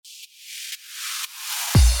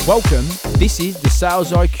Welcome, this is the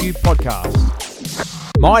Sales IQ Podcast.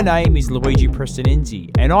 My name is Luigi Prestonenzi,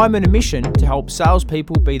 and I'm on a mission to help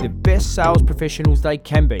salespeople be the best sales professionals they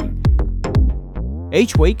can be.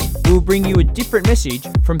 Each week, we'll bring you a different message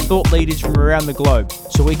from thought leaders from around the globe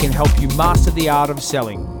so we can help you master the art of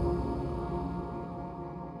selling.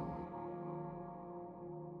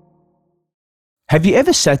 Have you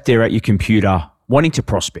ever sat there at your computer wanting to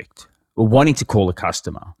prospect or wanting to call a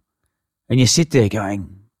customer, and you sit there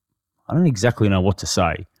going, I don't exactly know what to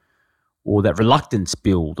say, or that reluctance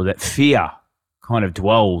build, or that fear kind of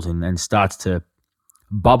dwells and starts to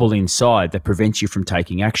bubble inside that prevents you from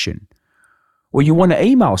taking action? Or you want to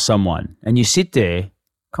email someone and you sit there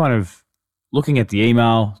kind of looking at the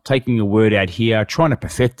email, taking a word out here, trying to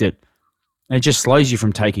perfect it, and it just slows you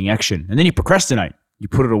from taking action. And then you procrastinate, you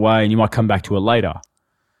put it away, and you might come back to it later.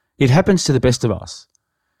 It happens to the best of us.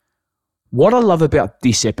 What I love about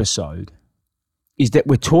this episode is that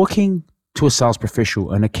we're talking to a sales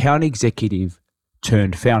professional, an account executive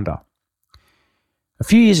turned founder. A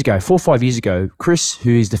few years ago, 4 or 5 years ago, Chris,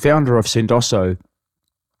 who is the founder of Sendoso,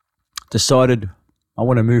 decided, I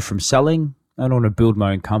want to move from selling and I want to build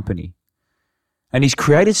my own company. And he's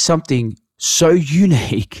created something so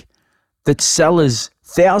unique that sellers,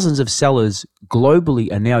 thousands of sellers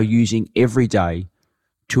globally, are now using every day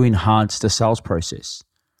to enhance the sales process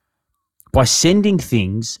by sending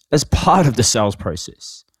things as part of the sales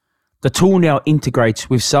process. The tool now integrates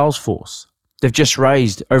with Salesforce. They've just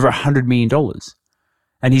raised over $100 million,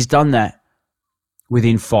 and he's done that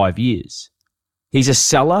within 5 years. He's a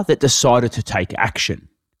seller that decided to take action.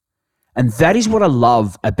 And that is what I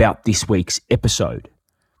love about this week's episode.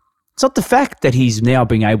 It's not the fact that he's now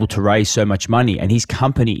being able to raise so much money and his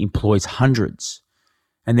company employs hundreds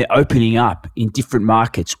and they're opening up in different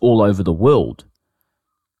markets all over the world.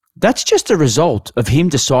 That's just a result of him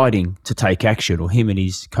deciding to take action, or him and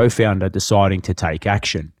his co-founder deciding to take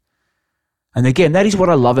action. And again, that is what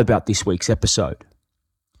I love about this week's episode.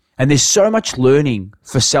 And there's so much learning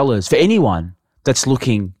for sellers, for anyone that's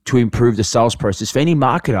looking to improve the sales process, for any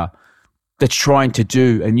marketer that's trying to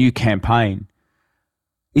do a new campaign,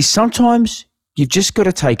 is sometimes you've just got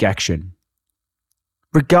to take action.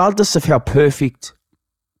 Regardless of how perfect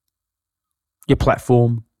your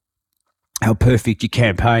platform, how perfect your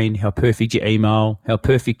campaign, how perfect your email, how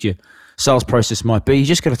perfect your sales process might be, you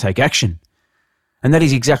just got to take action. And that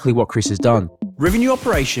is exactly what Chris has done. Revenue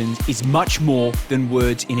operations is much more than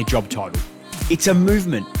words in a job title. It's a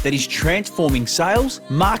movement that is transforming sales,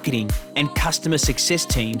 marketing, and customer success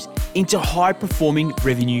teams into high-performing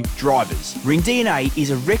revenue drivers. RingDNA is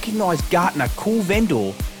a recognized Gartner Core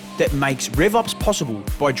vendor that makes RevOps possible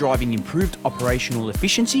by driving improved operational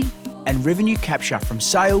efficiency and revenue capture from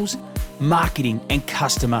sales, marketing, and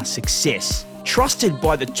customer success. Trusted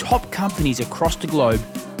by the top companies across the globe,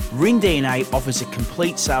 RingDNA offers a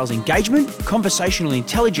complete sales engagement, conversational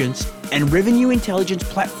intelligence, and revenue intelligence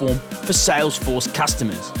platform for Salesforce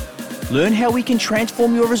customers. Learn how we can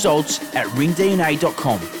transform your results at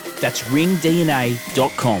ringdna.com. That's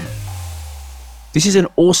ringdna.com. This is an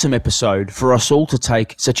awesome episode for us all to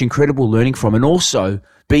take such incredible learning from, and also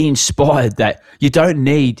be inspired that you don't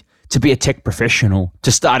need to be a tech professional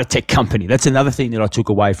to start a tech company. That's another thing that I took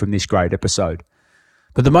away from this great episode.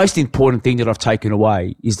 But the most important thing that I've taken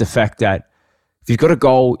away is the fact that if you've got a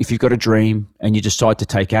goal, if you've got a dream, and you decide to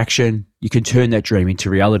take action, you can turn that dream into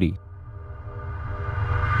reality.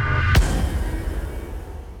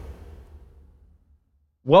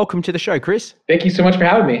 Welcome to the show, Chris. Thank you so much for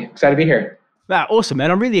having me. Excited to be here. Awesome,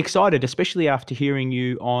 man. I'm really excited, especially after hearing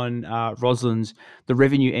you on Rosalind's The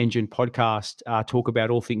Revenue Engine podcast talk about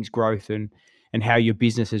all things growth and how your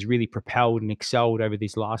business has really propelled and excelled over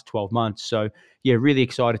these last 12 months. So, yeah, really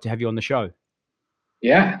excited to have you on the show.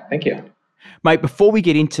 Yeah, thank you. Mate, before we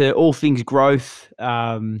get into all things growth,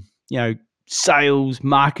 sales,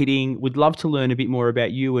 marketing, would love to learn a bit more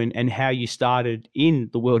about you and how you started in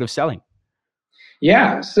the world of selling.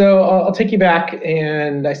 Yeah, so I'll take you back,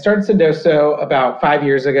 and I started Sendoso about 5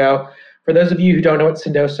 years ago. For those of you who don't know what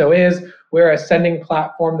Sendoso is, we're a sending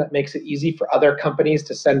platform that makes it easy for other companies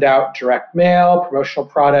to send out direct mail, promotional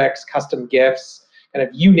products, custom gifts, kind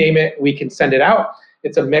of you name it, we can send it out.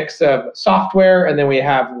 It's a mix of software, and then we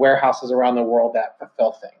have warehouses around the world that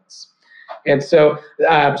fulfill things. And so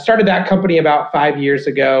started that company about 5 years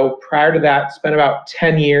ago. Prior to that, spent about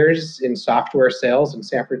 10 years in software sales in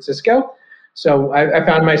San Francisco. So I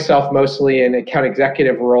found myself mostly in account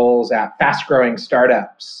executive roles at fast-growing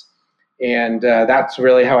startups. And that's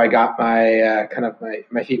really how I got my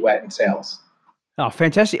my feet wet in sales. Oh,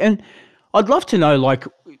 fantastic. And I'd love to know,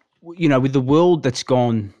 with the world that's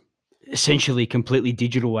gone essentially completely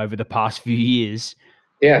digital over the past few years,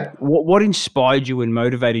 Yeah. What inspired you and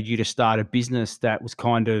motivated you to start a business that was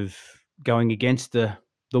kind of going against the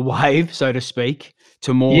wave, so to speak,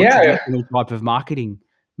 to more Yeah. traditional type of marketing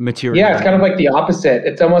Yeah, material? it's kind of like the opposite.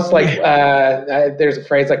 It's almost like Yeah. there's a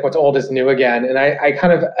phrase like "what's old is new again," and I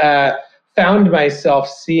kind of found myself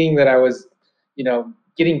seeing that I was,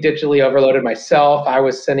 getting digitally overloaded myself. I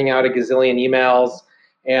was sending out a gazillion emails,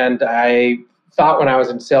 and I thought when I was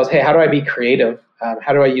in sales, hey, how do I be creative?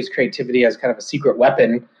 How do I use creativity as kind of a secret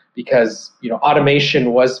weapon? Because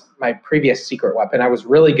automation was my previous secret weapon. I was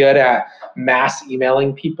really good at mass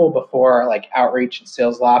emailing people before like Outreach and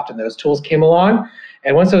SalesLoft and those tools came along.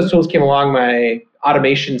 And once those tools came along, my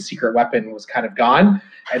automation secret weapon was kind of gone.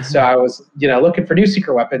 And so I was, looking for new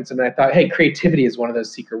secret weapons. And I thought, hey, creativity is one of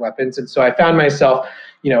those secret weapons. And so I found myself,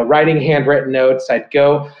 writing handwritten notes. I'd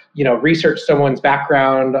go, research someone's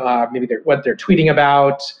background, maybe what they're tweeting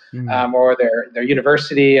about, or their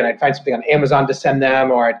university, and I'd find something on Amazon to send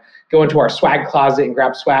them, or I'd go into our swag closet and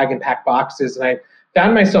grab swag and pack boxes. And I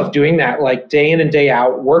found myself doing that like day in and day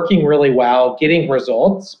out, working really well, getting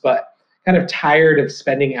results, but kind of tired of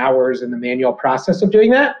spending hours in the manual process of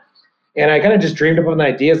doing that. And I kind of just dreamed up an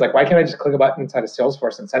idea. Like, why can't I just click a button inside of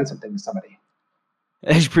Salesforce and send something to somebody?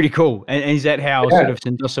 That's pretty cool. And is that how Yeah, sort of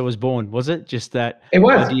Sendoso was born? Was it just that it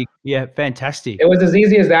was. idea? Yeah, fantastic. It was as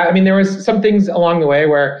easy as that. I mean, there was some things along the way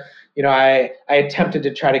where, I attempted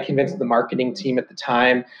to try to convince the marketing team at the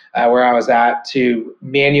time where I was at to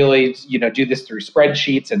manually, do this through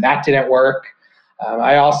spreadsheets, and that didn't work.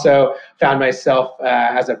 I also found myself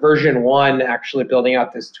as a version 1 actually building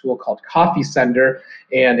out this tool called Coffee Sender,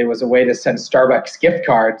 and it was a way to send Starbucks gift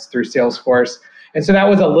cards through Salesforce. And so that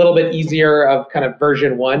was a little bit easier of kind of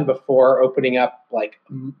version 1 before opening up like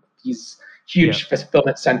these huge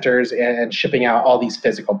fulfillment centers and shipping out all these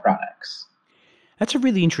physical products. That's a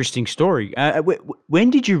really interesting story.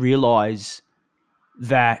 When did you realize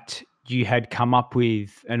that you had come up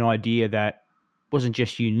with an idea that wasn't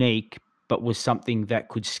just unique, but was something that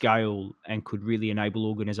could scale and could really enable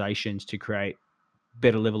organizations to create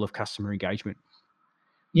better level of customer engagement?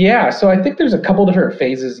 Yeah, so I think there's a couple different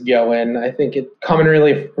phases go in. I think it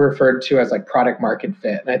commonly referred to as like product market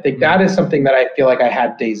fit. And I think that is something that I feel like I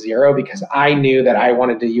had day zero because I knew that I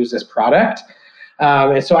wanted to use this product.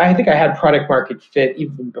 And so I think I had product market fit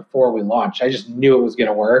even before we launched. I just knew it was going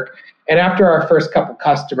to work. And after our first couple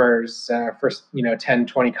customers, our first 10,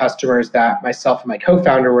 20 customers that myself and my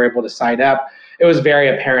co-founder were able to sign up, it was very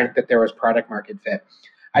apparent that there was product market fit.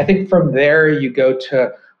 I think from there you go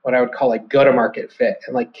to what I would call like go-to-market fit.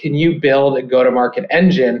 And like, can you build a go-to-market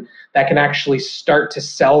engine that can actually start to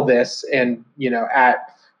sell this and, at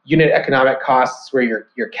unit economic costs where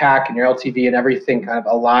your CAC and your LTV and everything kind of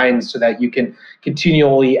aligns so that you can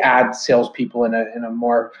continually add salespeople in a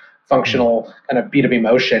more functional kind of B2B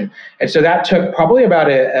motion. And so that took probably about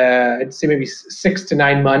I'd say maybe 6 to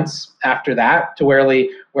 9 months after that to where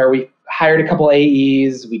we hired a couple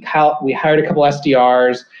AEs, we hired a couple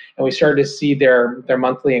SDRs, and we started to see their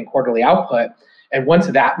monthly and quarterly output. And once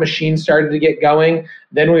that machine started to get going,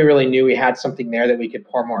 then we really knew we had something there that we could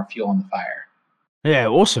pour more fuel on the fire. Yeah,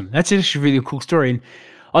 awesome. That's actually a really cool story. And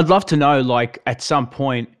I'd love to know, like, at some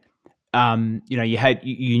point, you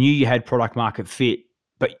knew you had product market fit,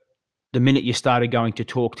 but the minute you started going to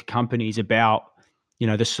talk to companies about,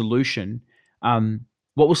 the solution,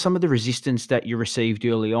 what was some of the resistance that you received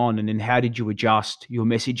early on? And then how did you adjust your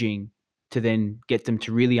messaging to then get them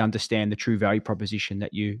to really understand the true value proposition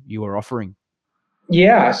that you are offering?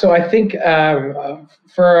 Yeah, so I think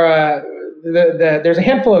for there's a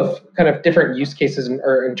handful of kind of different use cases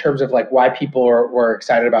in terms of like why people were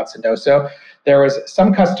excited about Sendoso. There was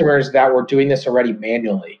some customers that were doing this already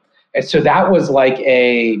manually, and so that was like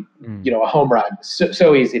a home run.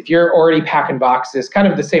 So easy. If you're already packing boxes, kind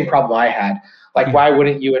of the same problem I had. Like, why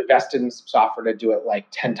wouldn't you invest in some software to do it like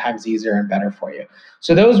 10 times easier and better for you?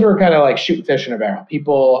 So those were kind of like shooting fish in a barrel.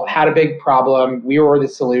 People had a big problem. We were the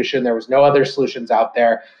solution. There was no other solutions out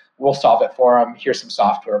there. We'll solve it for them. Here's some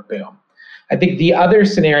software. Boom. I think the other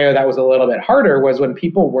scenario that was a little bit harder was when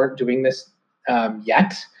people weren't doing this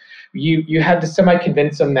yet. You had to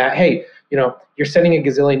semi-convince them that, hey, you're sending a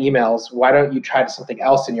gazillion emails. Why don't you try something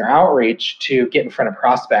else in your outreach to get in front of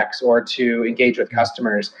prospects or to engage with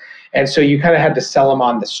customers? And so you kind of had to sell them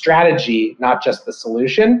on the strategy, not just the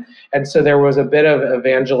solution. And so there was a bit of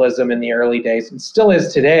evangelism in the early days, and still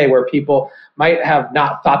is today, where people might have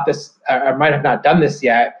not thought this or might have not done this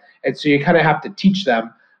yet. And so you kind of have to teach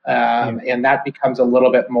them. And that becomes a little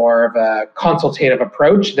bit more of a consultative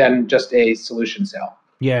approach than just a solution sale.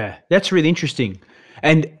 Yeah, that's really interesting.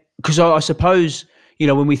 And because I suppose,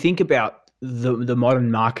 when we think about the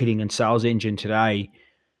modern marketing and sales engine today,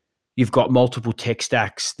 you've got multiple tech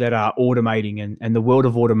stacks that are automating, and the world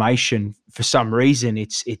of automation, for some reason,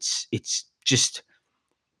 it's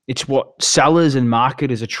what sellers and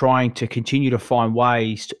marketers are trying to continue to find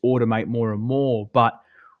ways to automate more and more. But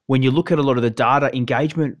when you look at a lot of the data,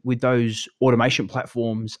 engagement with those automation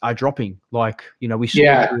platforms are dropping. Like, we saw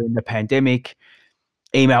Yeah. during the pandemic,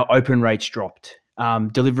 email open rates dropped,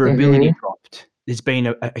 deliverability Hmm. dropped. There's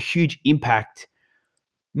been a huge impact,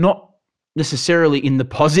 not necessarily in the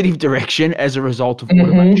positive direction as a result of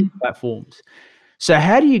automation Hmm. platforms. So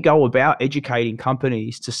how do you go about educating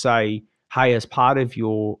companies to say, hey, as part of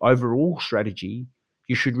your overall strategy,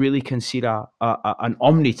 you should really consider an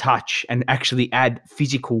omni touch and actually add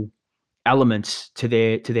physical elements to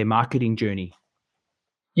their marketing journey?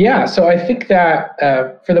 Yeah, so I think that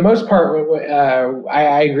for the most part,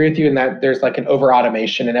 I agree with you in that there's like an over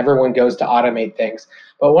automation and everyone goes to automate things.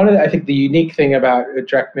 But I think the unique thing about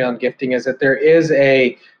direct mail and gifting is that there is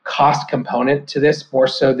a cost component to this more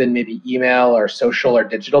so than maybe email or social or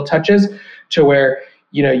digital touches, to where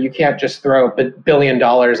you can't just throw $1 billion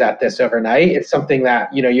at this overnight. It's something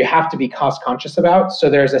that you have to be cost conscious about. So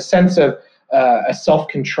there's a sense of a self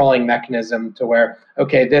controlling mechanism to where,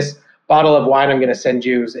 okay, this bottle of wine I'm going to send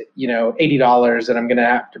you is, $80, and I'm going to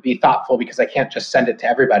have to be thoughtful because I can't just send it to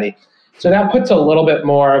everybody. So that puts a little bit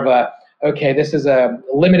more of a, okay, this is a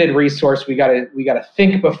limited resource. We got to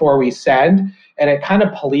think before we send, and it kind of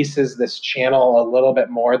polices this channel a little bit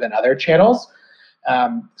more than other channels.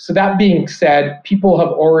 So that being said, people have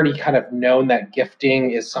already kind of known that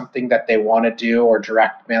gifting is something that they want to do, or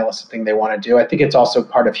direct mail is something they want to do. I think it's also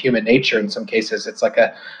part of human nature in some cases. It's like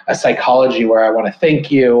a psychology where I want to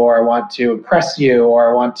thank you, or I want to impress you,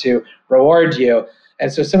 or I want to reward you.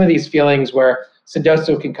 And so some of these feelings where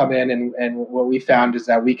Sendoso can come in, and what we found is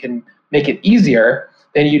that we can make it easier,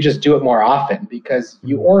 then you just do it more often because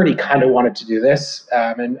you already kind of wanted to do this.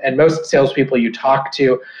 And most salespeople you talk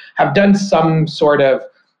to have done some sort of,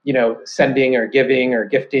 sending or giving or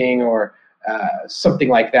gifting or something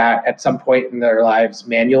like that at some point in their lives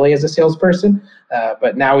manually as a salesperson.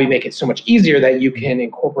 But now we make it so much easier that you can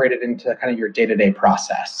incorporate it into kind of your day-to-day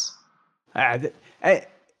process. Uh, th- uh,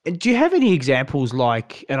 do you have any examples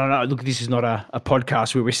like, and I know, look, this is not a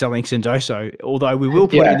podcast where we're selling Sendoso, although we will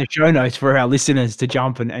put it in Yeah. the show notes for our listeners to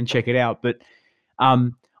jump and check it out. But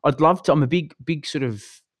um, I'd love to, I'm a big sort of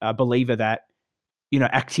believer that,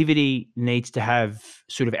 activity needs to have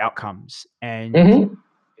sort of outcomes. And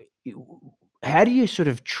Hmm. how do you sort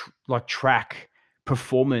of track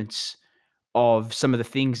performance of some of the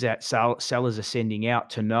things that sellers are sending out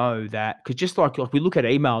to know that, because just like we look at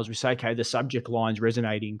emails, we say, okay, the subject line's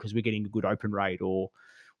resonating because we're getting a good open rate, or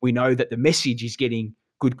we know that the message is getting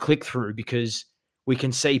good click through because we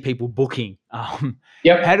can see people booking. How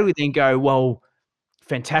Yep. do we then go, well,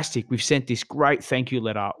 fantastic, we've sent this great thank you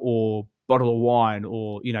letter or bottle of wine,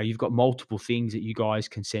 or you've got multiple things that you guys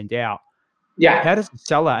can send out. Yeah. How does a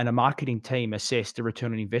seller and a marketing team assess the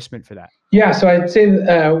return on investment for that? Yeah, so I'd say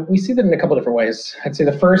we see that in a couple different ways. I'd say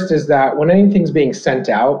the first is that when anything's being sent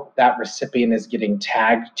out, that recipient is getting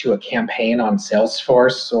tagged to a campaign on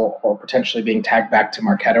Salesforce, or potentially being tagged back to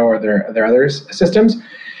Marketo or their other systems.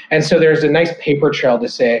 And so there's a nice paper trail to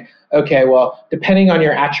say, okay, well, depending on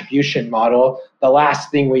your attribution model, the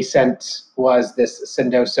last thing we sent was this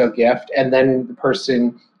Sendoso gift, and then the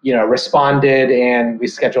person responded and we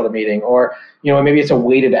scheduled a meeting. Or maybe it's a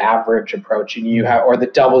weighted average approach, and you have, or the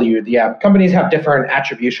W. The companies have different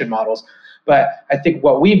attribution models, but I think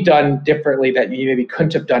what we've done differently that you maybe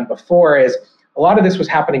couldn't have done before is a lot of this was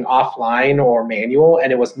happening offline or manual,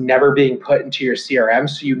 and it was never being put into your CRM,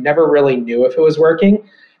 so you never really knew if it was working.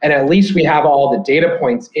 And at least we have all the data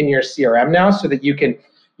points in your CRM now, so that you can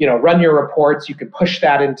run your reports. You can push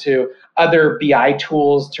that into other BI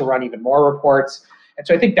tools to run even more reports. And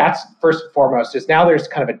so I think that's first and foremost, is now there's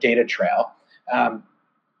kind of a data trail. I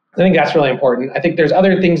think that's really important. I think there's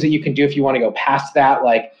other things that you can do if you want to go past that,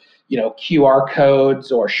 like QR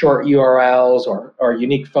codes or short URLs, or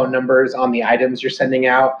unique phone numbers on the items you're sending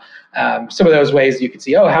out. Some of those ways you can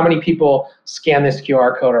see, how many people scan this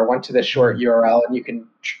QR code or went to this short URL, and you can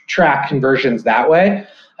track conversions that way.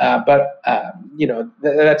 But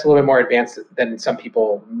that's a little bit more advanced than some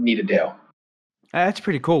people need to do. That's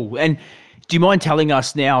pretty cool. And do you mind telling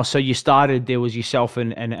us now? So you started, there was yourself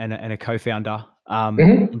and a co-founder.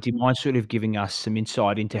 Mhm. And do you mind sort of giving us some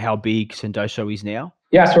insight into how big Sendoso is now?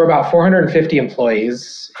 Yeah, so we're about 450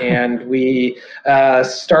 employees, and we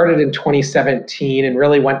started in 2017 and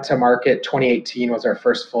really went to market. 2018 was our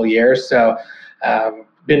first full year. So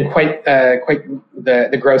been quite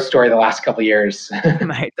the growth story the last couple of years.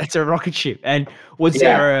 Mate, that's a rocket ship. And was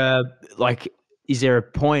Yeah. there is there a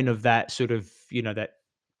point of that sort of, that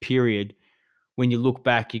period, when you look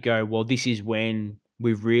back, you go, well, this is when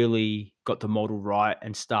we really got the model right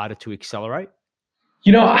and started to accelerate?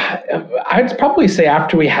 I'd probably say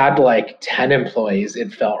after we had like 10 employees,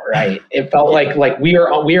 it felt right. It felt Yeah. like we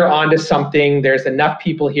are onto something. There's enough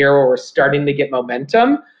people here where we're starting to get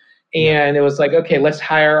momentum. Yeah. And it was like, okay, let's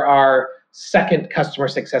hire our second customer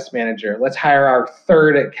success manager. Let's hire our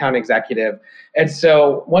third account executive. And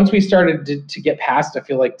so once we started to get past, I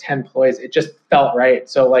feel like 10 employees, it just felt right.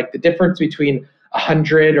 So like the difference between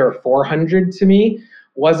 100 or 400 to me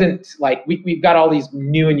wasn't like we've got all these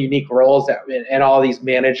new and unique roles and all these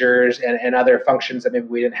managers and other functions that maybe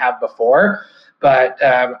we didn't have before. But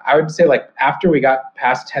I would say like after we got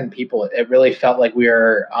past 10 people, it really felt like we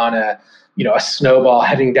were on a snowball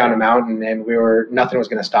heading down a mountain, and nothing was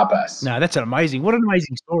going to stop us. No, that's what an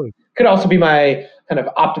amazing story. Could also be my kind of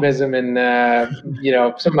optimism and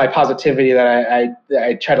some of my positivity that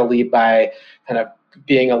I try to lead by kind of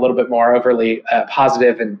being a little bit more overly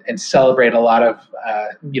positive and celebrate a lot of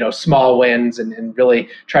small wins and really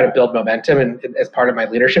try to build momentum and as part of my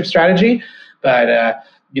leadership strategy. But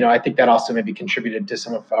I think that also maybe contributed to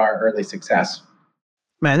some of our early success.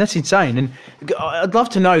 Man, that's insane. And I'd love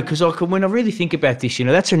to know, because when I really think about this,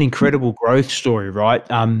 that's an incredible growth story, right?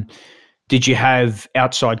 Did you have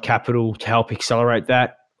outside capital to help accelerate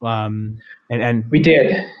that? And we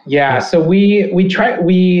did, yeah. So we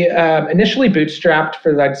initially bootstrapped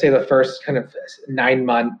for, I'd say, the first kind of 9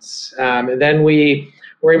 months, and then we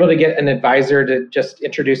were able to get an advisor to just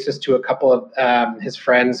introduce us to a couple of his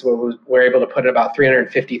friends. We were able to put about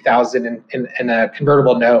 $350,000 in a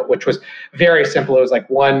convertible note, which was very simple. It was like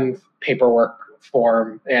one paperwork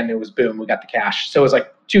form, and it was boom, we got the cash. So it was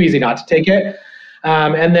like too easy not to take it.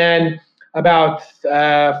 And then about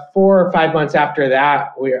 4 or 5 months after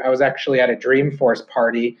that, I was actually at a Dreamforce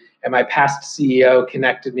party, and my past CEO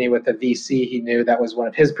connected me with a VC he knew that was one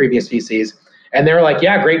of his previous VCs. And they were like,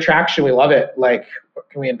 yeah, great traction. We love it. Like, what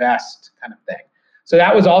can we invest kind of thing. So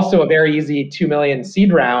that was also a very easy 2 million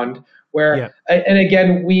seed round where, and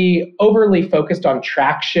again, we overly focused on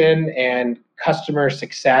traction and customer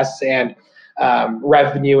success and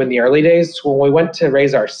revenue in the early days. So when we went to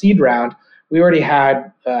raise our seed round, we already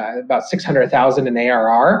had about 600,000 in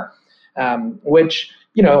ARR, which,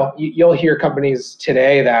 you'll hear companies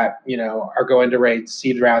today that, are going to raise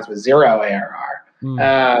seed rounds with 0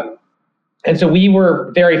 ARR. And so we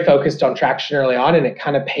were very focused on traction early on, and it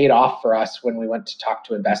kind of paid off for us when we went to talk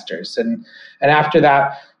to investors. And after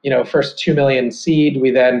that, first 2 million seed, we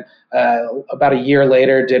then about a year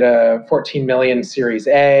later did a 14 million Series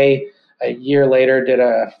A. A year later did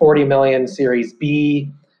a 40 million Series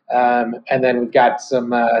B. And then we've got some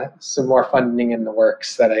more funding in the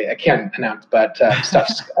works that I can't announce, but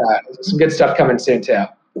some good stuff coming soon too.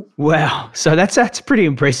 Wow. So that's pretty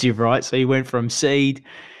impressive, right? So you went from seed,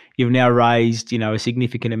 you've now raised, a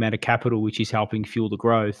significant amount of capital, which is helping fuel the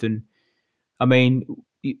growth. And I mean,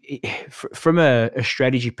 from a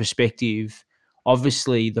strategy perspective,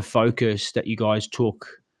 obviously the focus that you guys took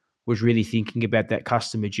was really thinking about that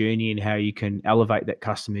customer journey and how you can elevate that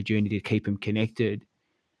customer journey to keep them connected.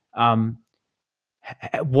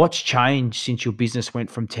 What's changed since your business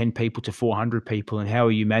went from 10 people to 400 people, and how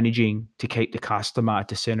are you managing to keep the customer at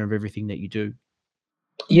the center of everything that you do?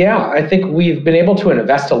 Yeah, I think we've been able to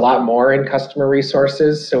invest a lot more in customer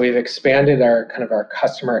resources. So we've expanded our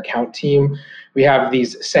customer account team. We have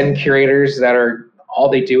these send curators that are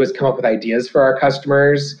all they do is come up with ideas for our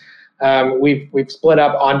customers. We've split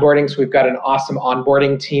up onboarding, so we've got an awesome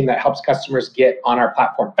onboarding team that helps customers get on our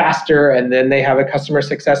platform faster, and then they have a customer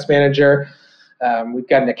success manager. We've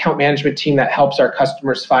got an account management team that helps our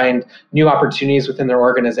customers find new opportunities within their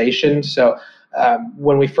organization. So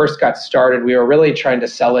when we first got started, we were really trying to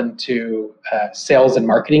sell into sales and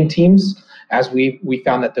marketing teams, as we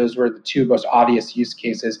found that those were the two most obvious use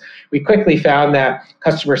cases. We quickly found that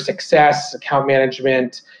customer success, account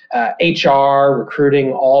management, HR,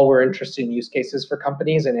 recruiting, all were interesting use cases for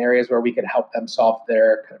companies and areas where we could help them solve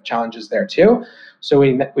their kind of challenges there too. So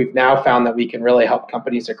we've now found that we can really help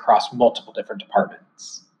companies across multiple different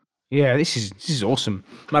departments. Yeah, this is awesome.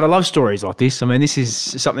 Mate, I love stories like this. I mean, this is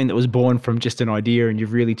something that was born from just an idea, and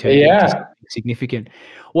you've really turned it into something significant.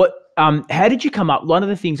 How did you come up? One of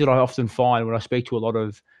the things that I often find when I speak to a lot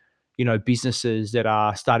of, businesses that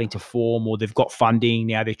are starting to form, or they've got funding,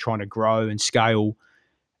 now they're trying to grow and scale,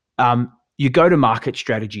 your go-to-market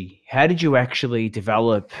strategy. How did you actually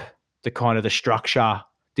develop the structure?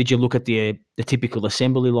 Did you look at the typical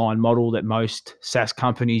assembly line model that most SaaS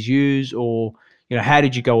companies use, or how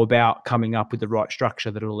did you go about coming up with the right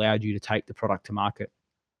structure that allowed you to take the product to market?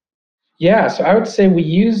 Yeah, so I would say we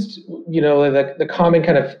used, the common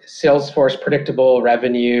kind of Salesforce predictable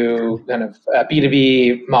revenue kind of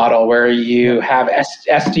B2B model where Yeah. you have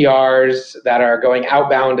SDRs that are going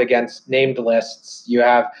outbound against named lists. You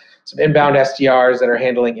have some inbound SDRs that are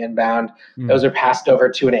handling inbound. Mm. Those are passed over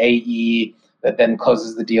to an AE that then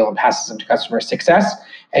closes the deal and passes them to customer success.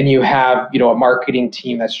 And you have, a marketing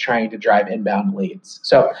team that's trying to drive inbound leads.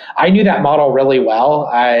 So I knew that model really well.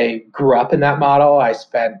 I grew up in that model. I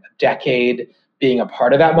spent a decade being a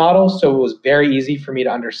part of that model, so it was very easy for me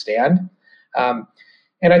to understand. Um,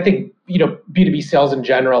 and I think B2B sales in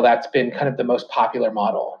general, that's been kind of the most popular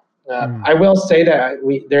model. Mm. I will say that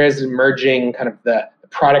there is emerging kind of the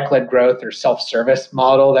product-led growth or self-service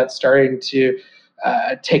model that's starting to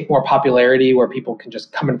take more popularity, where people can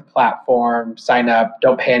just come into the platform, sign up,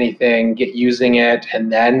 don't pay anything, get using it,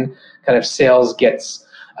 and then kind of sales gets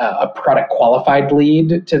a product qualified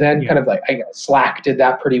lead to then kind of like Slack did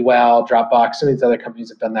that pretty well, Dropbox, some of these other companies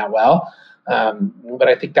have done that well. But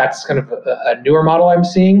I think that's kind of a newer model I'm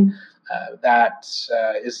seeing that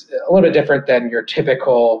is a little bit different than your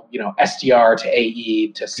typical, SDR to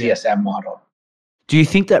AE to CSM model. Do you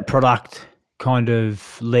think that product kind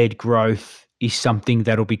of led growth is something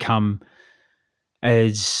that'll become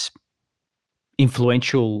as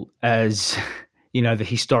influential as the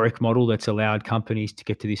historic model that's allowed companies to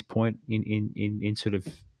get to this point in sort of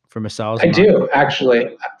from a sales I and marketing? do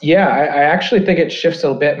actually. Yeah, I actually think it shifts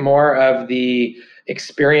a bit more of the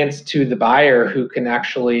experience to the buyer who can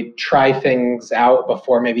actually try things out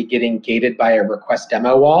before maybe getting gated by a request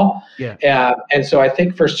demo wall. Yeah. And so I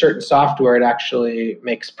think for certain software, it actually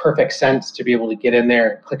makes perfect sense to be able to get in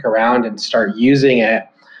there, click around, and start using it,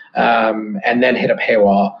 and then hit a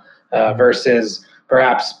paywall versus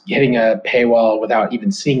perhaps hitting a paywall without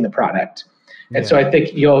even seeing the product. And so I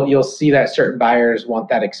think you'll see that certain buyers want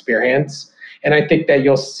that experience, and I think that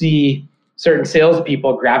you'll see certain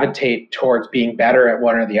salespeople gravitate towards being better at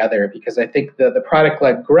one or the other, because I think the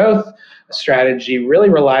product-led growth strategy really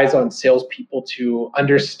relies on salespeople to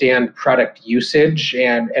understand product usage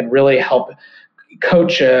and really help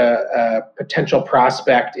coach a potential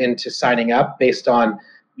prospect into signing up based on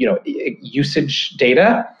usage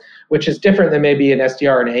data, which is different than maybe an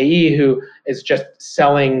SDR and AE who is just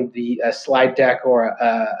selling a slide deck or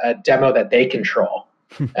a demo that they control.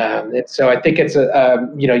 And so I think it's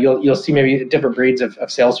you'll see maybe different breeds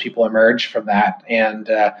of salespeople emerge from that, and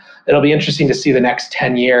it'll be interesting to see the next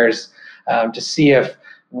 10 years to see if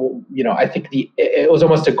I think it was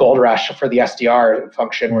almost a gold rush for the SDR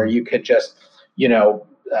function where you could just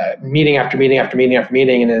meeting after meeting after meeting after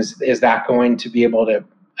meeting, and is that going to be able to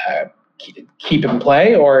keep in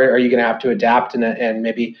play, or are you going to have to adapt and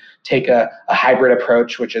maybe take a hybrid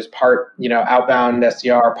approach, which is part outbound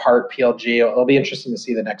SDR, part PLG? It'll be interesting to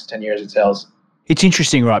see the next 10 years in sales. It's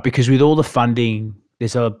interesting, right? Because with all the funding,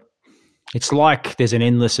 it's like there's an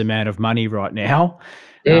endless amount of money right now.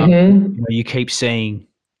 You keep seeing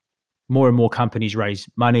more and more companies raise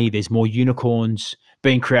money. There's more unicorns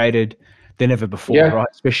being created than ever before, right?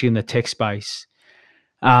 Especially in the tech space.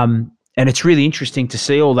 And it's really interesting to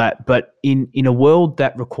see all that. But in a world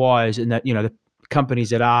that requires, and that, the companies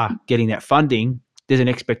that are getting that funding, there's an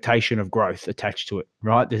expectation of growth attached to it,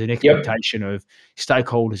 right? There's an expectation of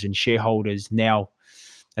stakeholders and shareholders now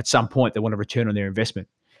at some point they want a return on their investment.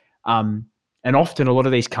 And often a lot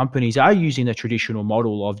of these companies are using the traditional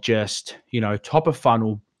model of just, top of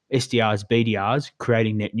funnel SDRs, BDRs,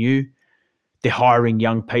 creating net new. They're hiring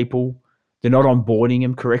young people. They're not onboarding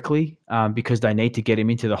them correctly because they need to get them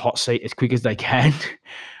into the hot seat as quick as they can.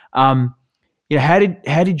 How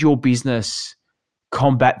did your business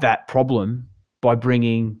combat that problem by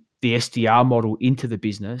bringing the SDR model into the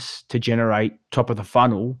business to generate top of the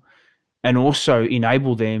funnel, and also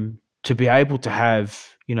enable them to be able to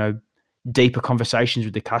have deeper conversations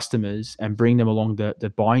with the customers and bring them along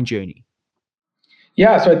the buying journey?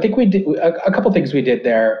 Yeah, so I think we did a couple of things we did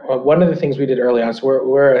there. One of the things we did early on, so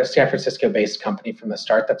we're a San Francisco-based company from the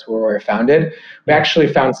start. That's where we were founded. We actually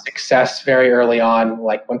found success very early on.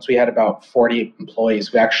 Like once we had about 40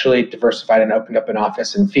 employees, we actually diversified and opened up an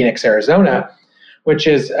office in Phoenix, Arizona, which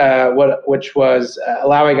was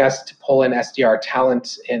allowing us to pull in SDR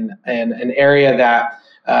talent in an area that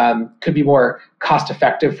could be more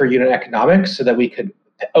cost-effective for unit economics, so that we could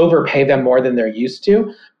overpay them more than they're used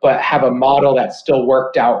to, but have a model that still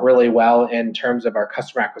worked out really well in terms of our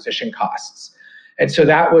customer acquisition costs. And so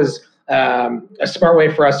that was a smart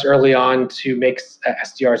way for us early on to make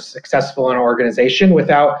SDRs successful in our organization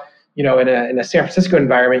without, in a San Francisco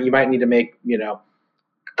environment, you might need to make,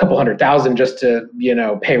 couple $100,000 just to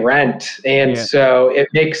pay rent, and Yeah. so it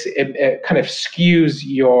kind of skews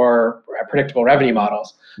your predictable revenue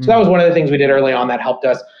models. So that was Mm. one of the things we did early on that helped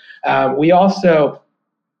us. We also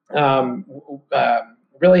um,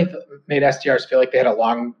 really made SDRs feel like they had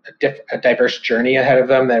a diverse journey ahead of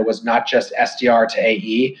them. That it was not just SDR to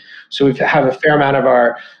AE. So we have a fair amount of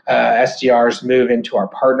our SDRs move into our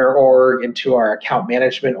partner org, into our account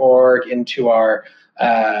management org, into our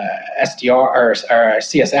SDR or our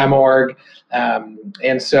CSM org.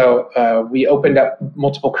 And so we opened up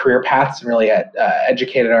multiple career paths and really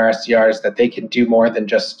educated our SDRs that they can do more than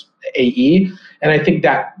just AE. And I think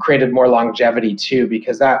that created more longevity too,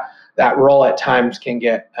 because that role at times can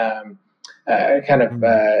get kind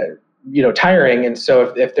of tiring. And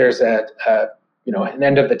so if there's an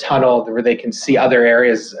end of the tunnel where they can see other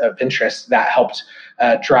areas of interest, that helped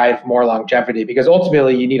drive more longevity. Because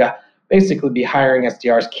ultimately, you need to basically be hiring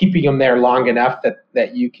SDRs, keeping them there long enough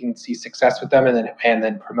that you can see success with them, and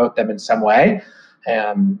then promote them in some way.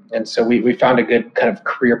 And so we found a good kind of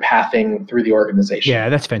career pathing through the organization. Yeah,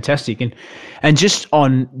 that's fantastic. And just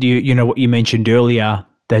on what you mentioned earlier,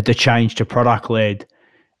 the change to product led.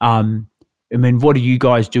 I mean, what are you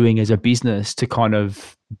guys doing as a business to kind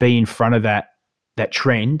of be in front of that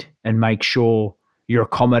trend and make sure you're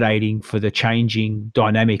accommodating for the changing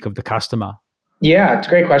dynamic of the customer? Yeah, it's a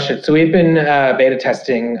great question. So we've been beta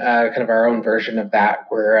testing kind of our own version of that,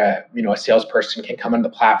 where a salesperson can come on the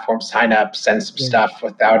platform, sign up, send some stuff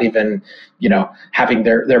without even having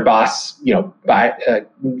their boss buy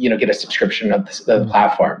get a subscription of the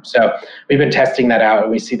platform. So we've been testing that out,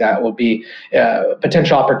 and we see that will be a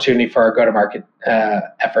potential opportunity for our go-to-market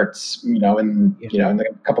efforts, in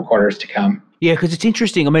the couple quarters to come. Yeah, because it's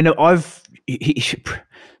interesting. I mean,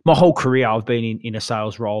 my whole career I've been in a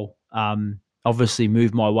sales role. Obviously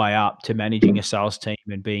moved my way up to managing a sales team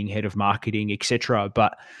and being head of marketing, etc.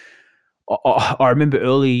 But I remember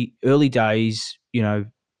early days,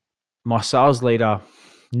 my sales leader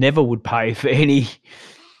never would pay for any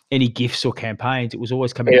gifts or campaigns. It was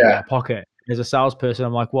always coming out of my pocket. As a salesperson,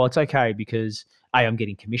 I'm like, well, it's okay because I'm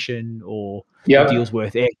getting commission, or the Yep. deal's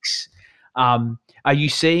worth X. Are you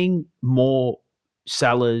seeing more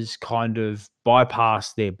sellers kind of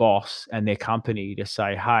bypass their boss and their company to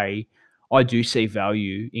say, hey, I do see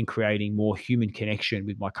value in creating more human connection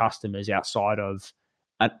with my customers outside of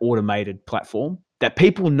an automated platform that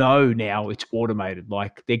people know now it's automated.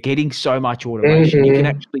 Like, they're getting so much automation. You can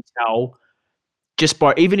Mm-hmm. actually tell just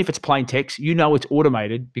by, even if it's plain text, it's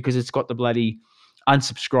automated because it's got the bloody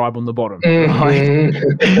unsubscribe on the bottom, right?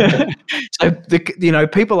 Mm-hmm. So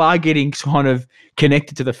people are getting kind of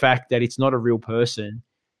connected to the fact that it's not a real person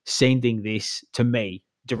sending this to me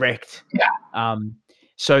direct. Yeah.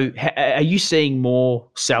 So are you seeing more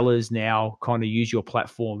sellers now kind of use your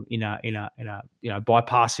platform in a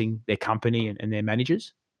bypassing their company and their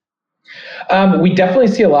managers? We definitely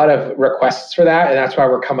see a lot of requests for that, and that's why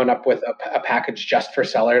we're coming up with a package just for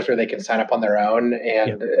sellers where they can sign up on their own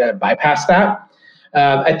and bypass that.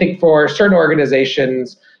 I think for certain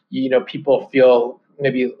organizations, people feel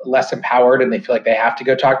maybe less empowered and they feel like they have to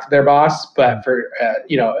go talk to their boss. But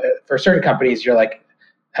for certain companies, you're like,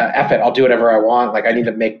 F it, I'll do whatever I want. Like, I need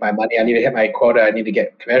to make my money. I need to hit my quota. I need to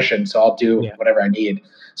get commission. So I'll do whatever I need.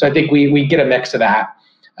 So I think we get a mix of that.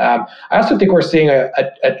 I also think we're seeing a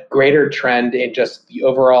greater trend in just the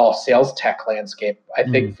overall sales tech landscape. I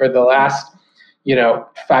think for the last 5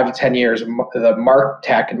 to 10 years, the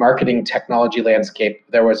tech and marketing technology landscape,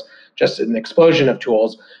 there was just an explosion of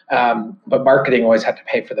tools, but marketing always had to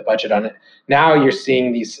pay for the budget on it. Now you're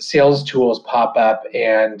seeing these sales tools pop up,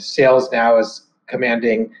 and sales now is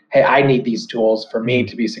commanding, hey, I need these tools for me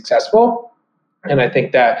to be successful. And I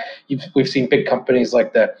think that we've seen big companies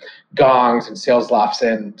like the Gongs and SalesLofts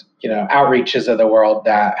and Outreaches of the world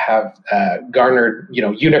that have garnered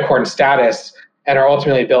unicorn status and are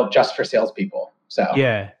ultimately built just for salespeople. So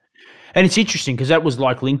Yeah. And it's interesting because that was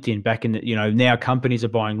like LinkedIn back in the, now companies are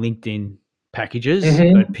buying LinkedIn packages,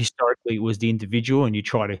 but historically it was the individual, and you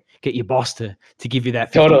try to get your boss to give you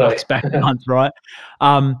that $50 back a month, right?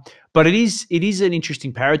 But it is an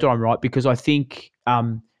interesting paradigm, right? Because I think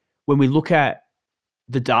when we look at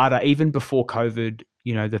the data, even before COVID,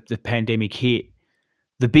 the pandemic hit,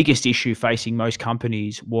 the biggest issue facing most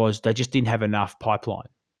companies was they just didn't have enough pipeline.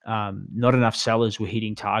 Not enough sellers were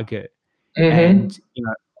hitting target. And,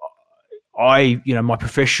 my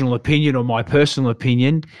professional opinion or my personal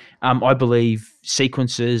opinion, I believe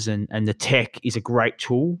sequences and the tech is a great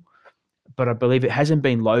tool, but I believe it hasn't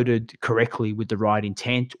been loaded correctly with the right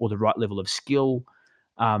intent or the right level of skill.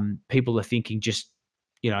 People are thinking just,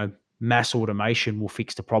 mass automation will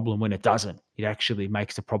fix the problem when it doesn't. It actually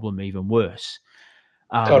makes the problem even worse.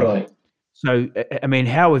 Um, Totally. so, I mean,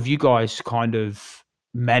 how have you guys kind of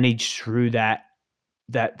managed through that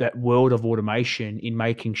world of automation in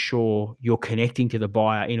making sure you're connecting to the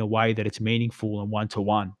buyer in a way that it's meaningful and one to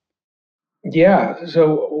one? Yeah.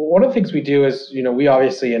 So one of the things we do is, we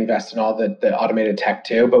obviously invest in all the automated tech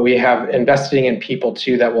too, but we have investing in people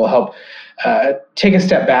too that will help take a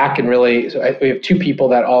step back and really. We have two people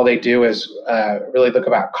that all they do is really look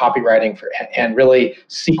about copywriting and really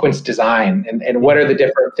sequence design and what Yeah, are the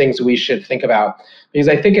different things we should think about, because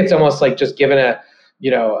I think it's almost like just given a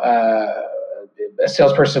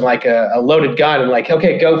salesperson like a loaded gun and like,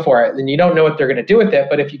 okay, go for it. And you don't know what they're going to do with it.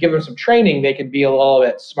 But if you give them some training, they can be a little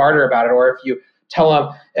bit smarter about it. Or if you tell them,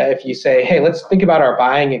 if you say, hey, let's think about our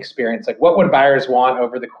buying experience, like what would buyers want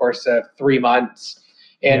over the course of 3 months,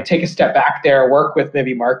 yeah, and take a step back there, work with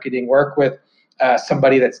maybe marketing, work with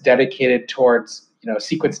somebody that's dedicated towards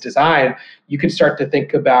sequence design. You could start to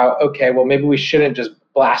think about, okay, well, maybe we shouldn't just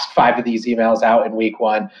blast 5 of these emails out in week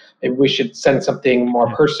one. Maybe we should send something more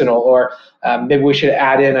yeah, personal, or maybe we should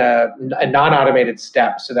add in a non-automated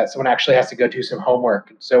step so that someone actually has to go do some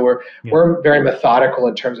homework. So yeah. we're very methodical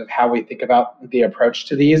in terms of how we think about the approach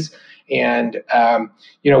to these, and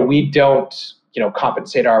we don't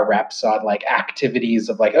compensate our reps on like activities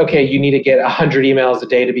of like, okay, you need to get 100 emails a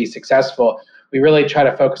day to be successful. We really try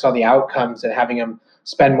to focus on the outcomes and having them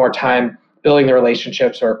spend more time building the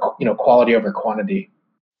relationships, or quality over quantity.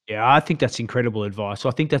 Yeah, I think that's incredible advice.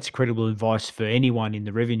 I think that's incredible advice for anyone in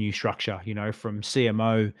the revenue structure, from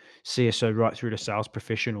CMO, CSO, right through to sales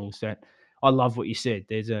professionals. That I love what you said.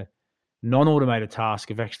 There's a non-automated task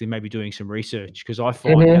of actually maybe doing some research, because I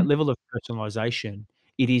find that Mm-hmm. level of personalization,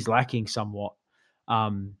 it is lacking somewhat.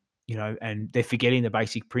 And they're forgetting the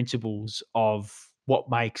basic principles of what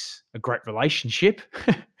makes a great relationship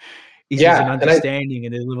is an Yeah, and I understanding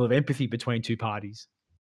and a level of empathy between two parties.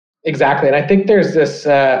 exactly, and I think there's this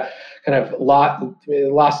kind of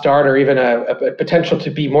lost art, or even a potential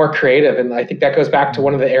to be more creative. And I think that goes back to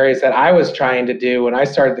one Mm. of the areas that I was trying to do when I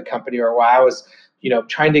started the company, or why I was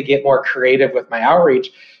trying to get more creative with my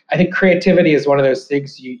outreach. I think creativity is one of those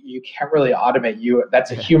things you can't really automate.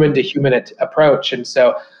 That's a Yeah. human to human approach, and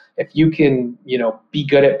so if you can be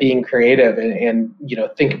good at being creative, and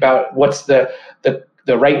think about what's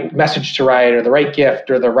the right message to write, or the right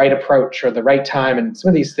gift, or the right approach, or the right time, and some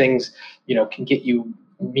of these things can get you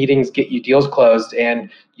meetings, get you deals closed, and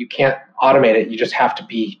you can't automate it. You just have to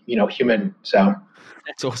be human. So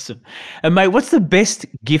That's awesome. And mate, what's the best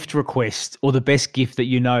gift request or the best gift that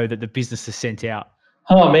that the business has sent out?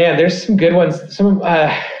 oh man, there's some good ones.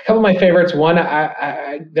 A couple of my favorites. One,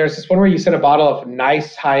 there's this one where you send a bottle of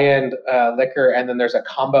nice high-end liquor, and then there's a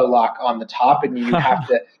combo lock on the top, and you have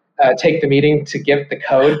to take the meeting to give the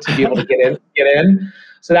code to be able to get in. Get in.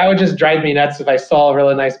 So that would just drive me nuts if I saw a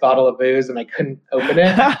really nice bottle of booze and I couldn't open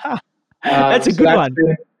it. That's a So good that's one.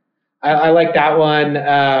 been I like that one.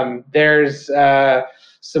 There's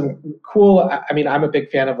some cool. I mean, I'm a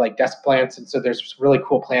big fan of like desk plants, and so there's some really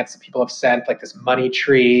cool plants that people have sent, like this money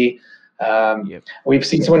tree. Yep. We've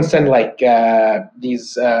seen someone send like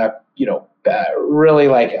these, really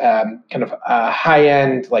like kind of high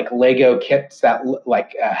end like Lego kits that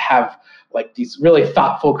have like these really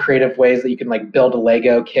thoughtful, creative ways that you can like build a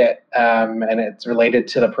Lego kit, and it's related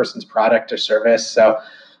to the person's product or service. So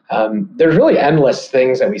there's really endless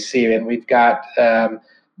things that we see, and we've got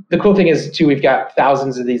the cool thing is too, we've got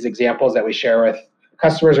thousands of these examples that we share with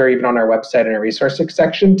customers, or even on our website in our resources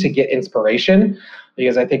section, to get inspiration,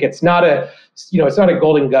 because I think it's not a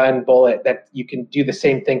golden gun bullet that you can do the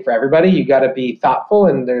same thing for everybody. You got to be thoughtful,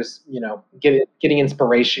 and there's getting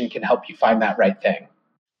inspiration can help you find that right thing.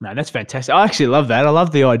 No, that's fantastic. I actually love that. I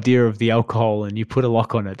love the idea of the alcohol and you put a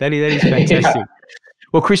lock on it. That is Yeah. fantastic.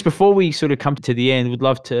 Well, Chris, before we sort of come to the end, we'd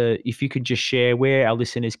love to, if you could just share where our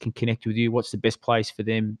listeners can connect with you. What's the best place for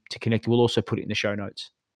them to connect? We'll also put it in the show notes.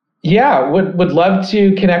 Yeah, would love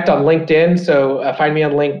to connect on LinkedIn. So find me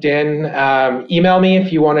on LinkedIn. Email me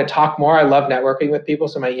if you want to talk more. I love networking with people.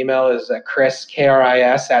 So my email is Chris,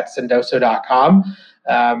 Kris, at sendoso.com.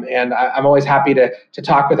 And I'm always happy to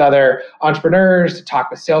talk with other entrepreneurs, to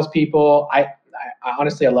talk with salespeople. I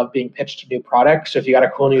honestly, I love being pitched a new product. So if you got a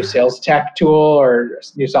cool new sales tech tool or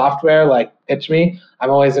new software, like pitch me. I'm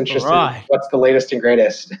always All interested in right. what's the latest and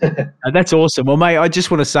greatest. That's awesome. Well, mate, I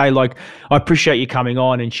just want to say, like, I appreciate you coming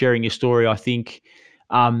on and sharing your story. I think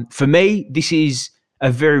for me, this is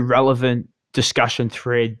a very relevant discussion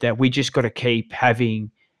thread that we just got to keep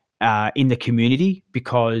having in the community,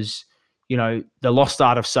 because, the lost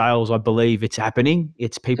art of sales, I believe it's happening.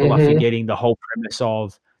 It's people are Hmm. forgetting the whole premise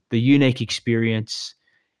of the unique experience,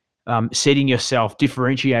 setting yourself,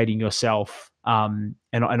 differentiating yourself,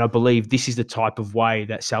 And I believe this is the type of way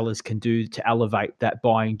that sellers can do to elevate that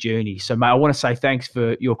buying journey. So, mate, I want to say thanks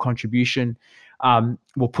for your contribution.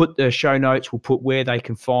 We'll put the show notes, we'll put where they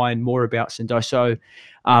can find more about Sendoso.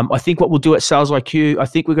 I think what we'll do at Sales IQ, I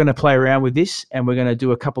think we're going to play around with this, and we're going to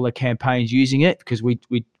do a couple of campaigns using it, because we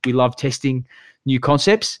love testing new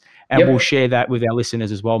concepts, and we'll share that with our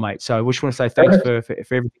listeners as well, mate. So we just want to say thanks for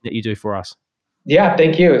everything that you do for us. Yeah,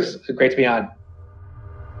 thank you. It's great to be on.